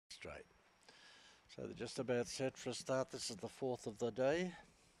straight. So they're just about set for a start. This is the fourth of the day.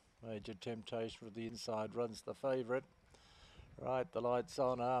 Major Temptation for the inside runs the favourite. Right, the lights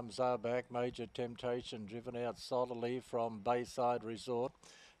on, arms are back. Major Temptation driven out solidly from Bayside Resort.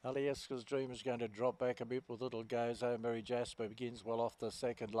 Alieska's Dream is going to drop back a bit with Little Gozo. Mary Jasper begins well off the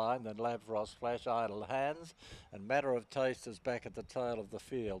second line. Then Lavros Flash, Idle Hands. And Matter of Taste is back at the tail of the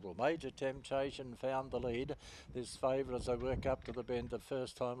field. Well, Major Temptation found the lead. This favourite as they work up to the bend. The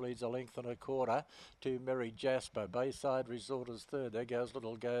first time leads a length and a quarter to Mary Jasper. Bayside Resort is third. There goes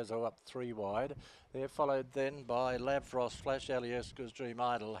Little Gozo up 3 wide. They're followed then by Lavros Flash, Alieska's Dream,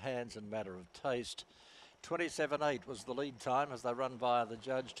 Idle Hands and Matter of Taste. 27.8 was the lead time as they run via the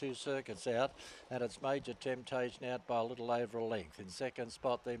judge, 2 circuits out, and it's Major Temptation out by a little over a length. In second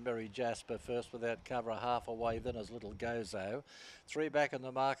spot then Mary Jasper, first without cover, half away then as Little Gozo. 3 back in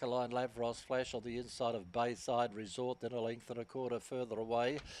the marker line, Lavros Flash on the inside of Bayside Resort, then a length and a quarter further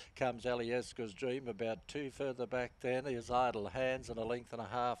away comes Alieska's Dream. About 2 further back then is Idle Hands, and a length and a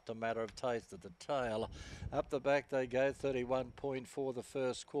half to Matter of Taste at the tail. Up the back they go, 31.4 the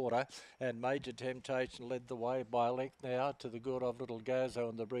first quarter, and Major Temptation led the way by a length now to the good of Little Gozo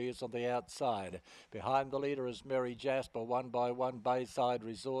and the breeze on the outside. Behind the leader is Mary Jasper, 1 by 1 Bayside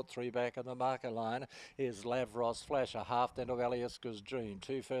Resort. 3 back in the marker line is Lavros Flash, a half then of Alieska's Dream.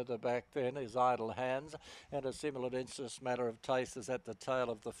 2 further back then is Idle Hands, and a similar distance Matter of Taste is at the tail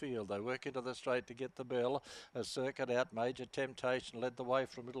of the field. They work into the straight to get the bell. A circuit out, Major Temptation led the way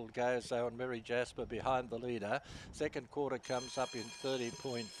from Little Gozo and Mary Jasper behind the leader. Second quarter comes up in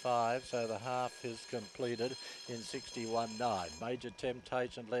 30.5, so the half is completed in 61.9. Major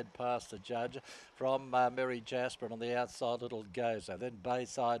Temptation led past the judge from Mary Jasper, and on the outside Little Gozo. Then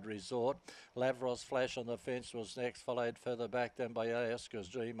Bayside Resort. Lavros Flash on the fence was next, followed further back then by Alieska's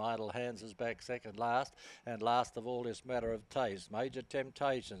Dream. Idle Hands is back second last, and last of all is Matter of Taste. Major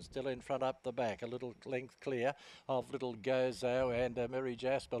Temptation still in front up the back, a little length clear of Little Gozo and Mary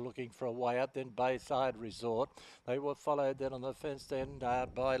Jasper looking for a way out. Then Bayside Resort. They were followed then on the fence then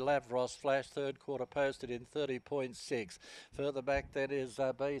by Lavros Flash, third quarter posted in 30.6. Further back then is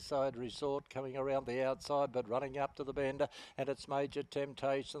Bayside Resort coming around the outside but running up to the bend, and it's Major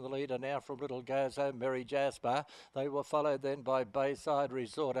Temptation the leader now from Little Gozo, Mary Jasper. They were followed then by Bayside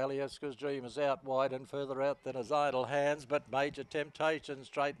Resort. Alieska's Dream is out wide, and further out than is Idle Hands, but Major Temptation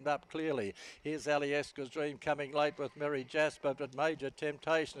straightened up clearly. Here's Alieska's Dream coming late with Mary Jasper, but Major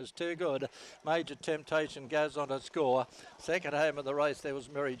Temptation is too good. Major Temptation goes on to score. Second home of the race there was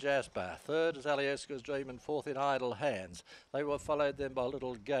Mary Jasper. Third is Alieska's Dream, and fourth in Idle Hands. They were followed then by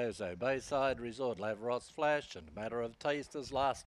Little Gozo, Bayside Resort, Lavros Flash and Matter of Taste as last.